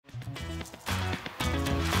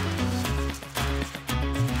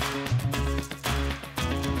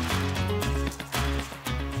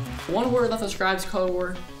One word that describes Color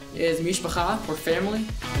War is mishpacha, or family.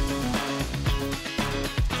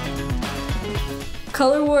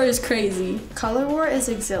 Color War is crazy. Color War is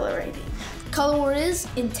exhilarating. Color War is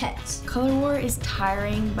intense. Color War is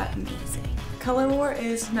tiring but amazing. Color War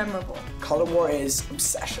is memorable. Color War is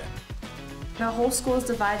obsession. The whole school is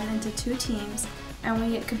divided into 2 teams, and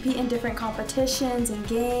we compete in different competitions and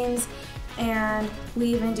games, and we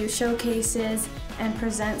even do showcases and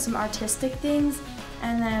present some artistic things.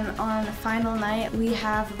 And then on the final night, we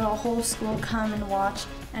have the whole school come and watch,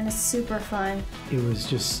 and it's super fun. It was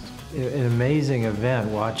just an amazing event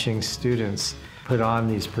watching students put on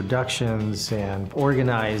these productions and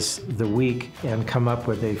organize the week and come up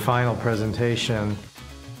with a final presentation.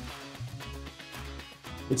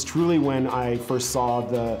 It's truly when I first saw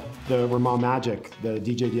the Ramah magic, the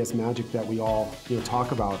DJDS magic that we all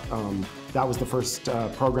talk about. That was the first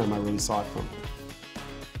program I really saw it from.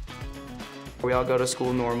 We all go to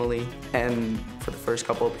school normally, and for the first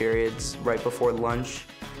couple of periods, right before lunch,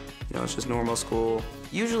 it's just normal school.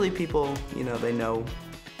 Usually people, they know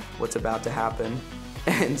what's about to happen,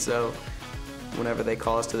 and so whenever they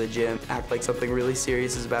call us to the gym, act like something really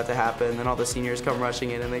serious is about to happen, then all the seniors come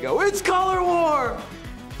rushing in and they go, "It's Color War!"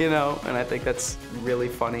 And I think that's really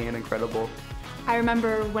funny and incredible. I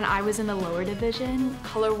remember when I was in the lower division,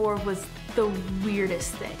 Color War was the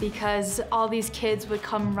weirdest thing because all these kids would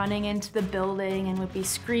come running into the building and would be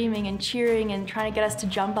screaming and cheering and trying to get us to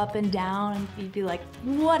jump up and down, and you'd be like,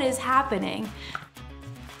 what is happening?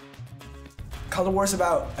 Color War is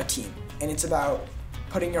about a team, and it's about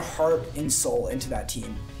putting your heart and soul into that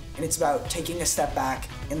team. And it's about taking a step back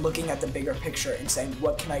and looking at the bigger picture and saying,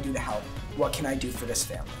 what can I do to help? What can I do for this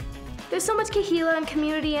family? There's so much kahila and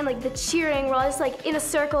community and the cheering. We're all just in a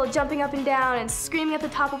circle, jumping up and down and screaming at the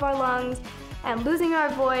top of our lungs and losing our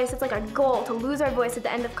voice. It's our goal to lose our voice at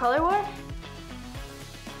the end of Color War.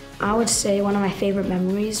 I would say one of my favorite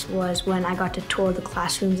memories was when I got to tour the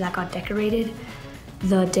classrooms that got decorated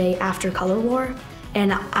the day after Color War,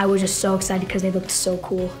 and I was just so excited because they looked so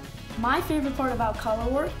cool. My favorite part about Color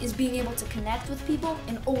War is being able to connect with people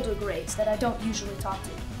in older grades that I don't usually talk to.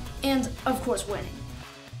 And, of course, winning.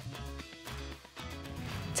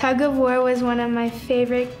 Tug of War was one of my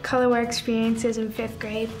favorite Color War experiences in 5th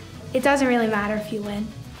grade. It doesn't really matter if you win.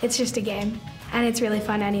 It's just a game, and it's really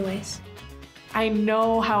fun anyways. I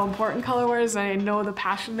know how important Color War is, and I know the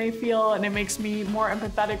passion they feel, and it makes me more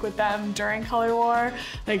empathetic with them during Color War.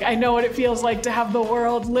 I know what it feels like to have the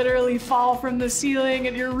world literally fall from the ceiling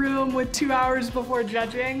in your room with 2 hours before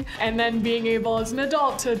judging, and then being able as an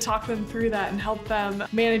adult to talk them through that and help them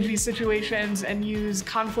manage these situations and use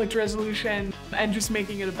conflict resolution and just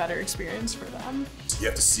making it a better experience for them. You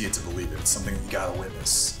have to see it to believe it. It's something that you gotta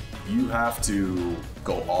witness. You have to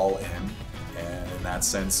go all in. And in that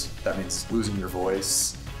sense, that means losing your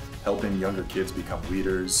voice, helping younger kids become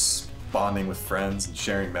leaders, bonding with friends and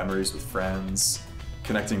sharing memories with friends,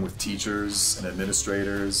 connecting with teachers and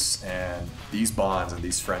administrators, and these bonds and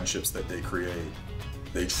these friendships that they create,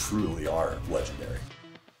 they truly are legendary.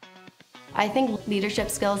 I think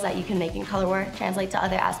leadership skills that you can make in Color War translate to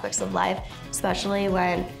other aspects of life, especially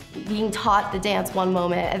when being taught the dance one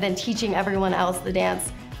moment and then teaching everyone else the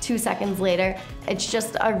dance 2 seconds later. It's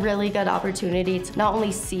just a really good opportunity to not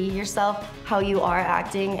only see yourself, how you are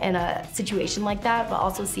acting in a situation like that, but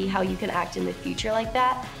also see how you can act in the future like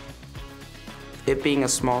that. It being a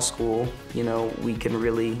small school, we can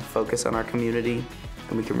really focus on our community,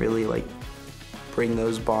 and we can really bring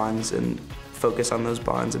those bonds and focus on those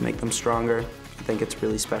bonds and make them stronger. I think it's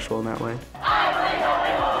really special in that way.